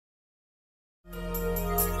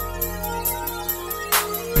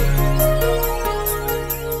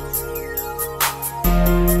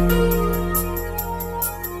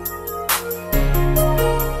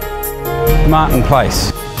Martin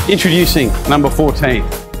Place. Introducing number 14.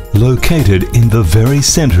 Located in the very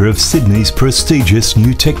centre of Sydney's prestigious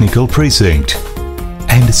new technical precinct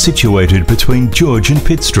and situated between George and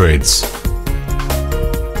Pitt Streets.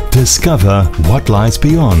 Discover what lies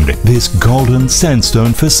beyond this golden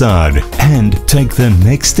sandstone facade and take the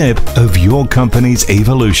next step of your company's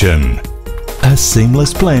evolution. A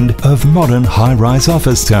seamless blend of modern high-rise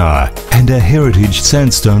office tower and a heritage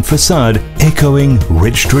sandstone facade echoing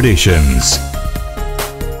rich traditions.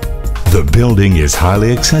 The building is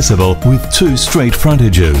highly accessible with 2 straight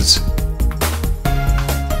frontages.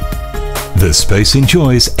 The space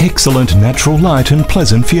enjoys excellent natural light and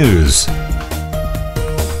pleasant views.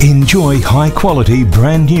 Enjoy high-quality,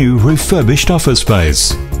 brand-new refurbished office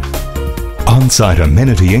space. On-site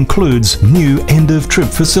amenity includes new end-of-trip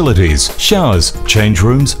facilities, showers, change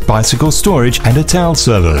rooms, bicycle storage and a towel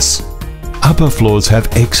service. Upper floors have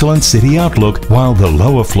excellent city outlook, while the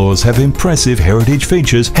lower floors have impressive heritage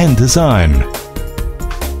features and design.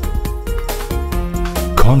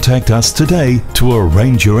 Contact us today to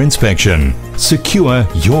arrange your inspection. Secure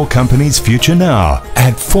your company's future now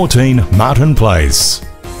at 14 Martin Place.